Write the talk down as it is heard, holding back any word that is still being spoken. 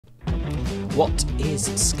What is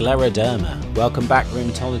scleroderma? Welcome back,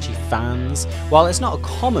 rheumatology fans. While it's not a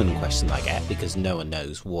common question I get because no one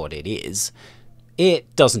knows what it is,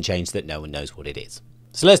 it doesn't change that no one knows what it is.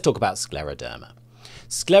 So let's talk about scleroderma.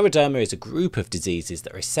 Scleroderma is a group of diseases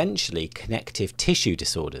that are essentially connective tissue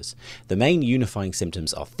disorders. The main unifying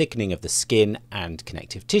symptoms are thickening of the skin and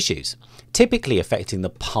connective tissues, typically affecting the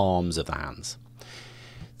palms of the hands.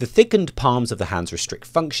 The thickened palms of the hands restrict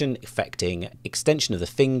function, affecting extension of the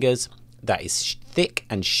fingers that is thick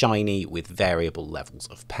and shiny with variable levels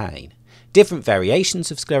of pain. Different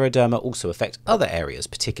variations of scleroderma also affect other areas,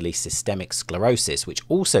 particularly systemic sclerosis, which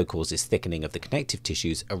also causes thickening of the connective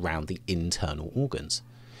tissues around the internal organs.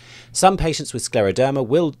 Some patients with scleroderma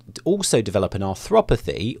will also develop an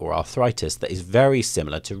arthropathy or arthritis that is very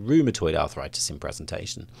similar to rheumatoid arthritis in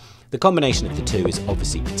presentation. The combination of the two is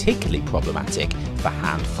obviously particularly problematic for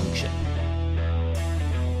hand function.